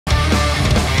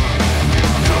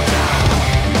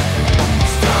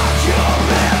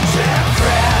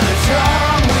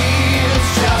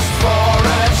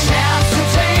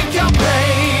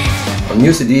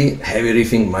new CD, heavy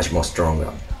riffing, much more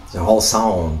stronger. The whole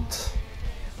sound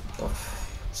of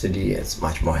CD is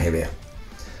much more heavier.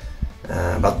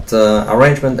 But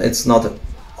arrangement, it's not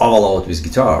overload with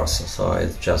guitars, so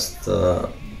it's just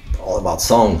all about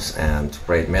songs and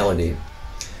great melody.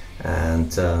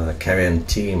 And Kevin,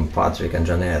 team, Patrick and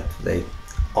Jeanette, they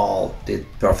all did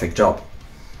perfect job.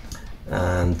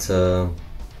 And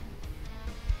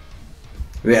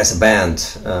we as a band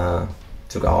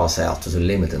took ourselves to the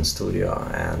limit in studio,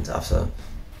 and after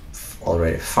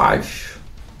already 5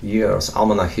 years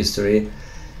Almanac history,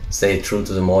 stay true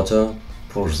to the motto,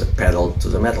 push the pedal to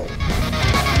the metal.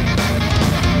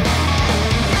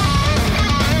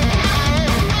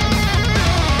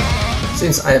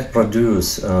 Since I have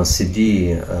produced a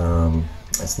CD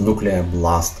as Nuclear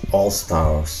Blast All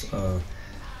Stars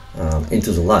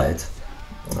Into the Light,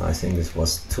 I think this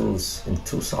was in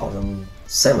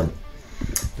 2007,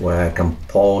 where I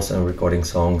compose and recording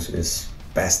songs with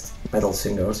best metal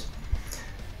singers.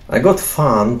 I got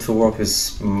fun to work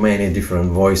with many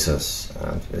different voices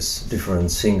and with different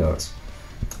singers.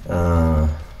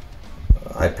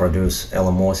 I produce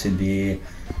LMO CD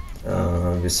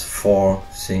with 4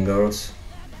 singers,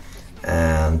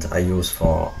 and I use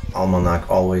for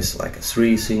Almanac always like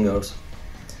 3 singers.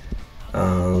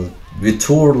 We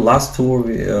toured, last tour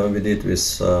we did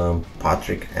with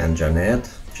Patrick and Jeanette,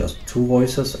 just 2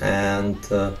 voices, and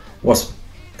was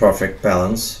perfect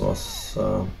balance, was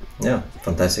yeah,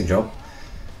 fantastic job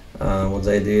what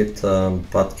they did.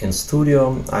 But in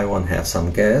studio I want to have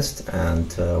some guests,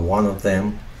 and one of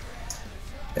them,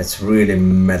 it's really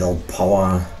metal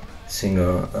power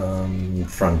singer,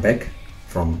 Frank Beck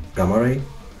from Gamma Ray,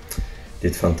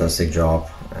 did fantastic job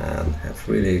and have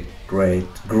really great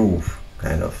groove,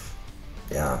 kind of,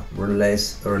 yeah,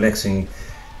 relaxing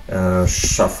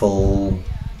shuffle,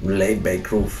 laid back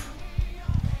groove.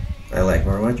 I like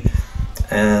very much.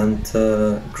 And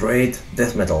great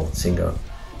death metal singer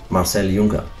Marcel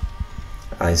Juncker.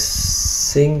 I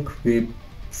think we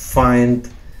find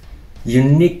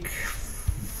unique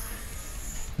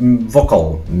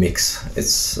vocal mix.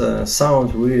 It's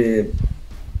sound really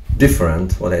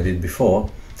different what I did before,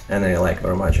 and I like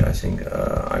very much. I think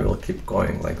I will keep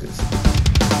going like this.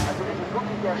 Also das ist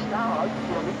wirklich der Star,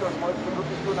 der mit uns heute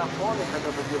wirklich nur nach vorne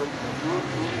katapultiert.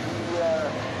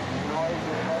 Die neue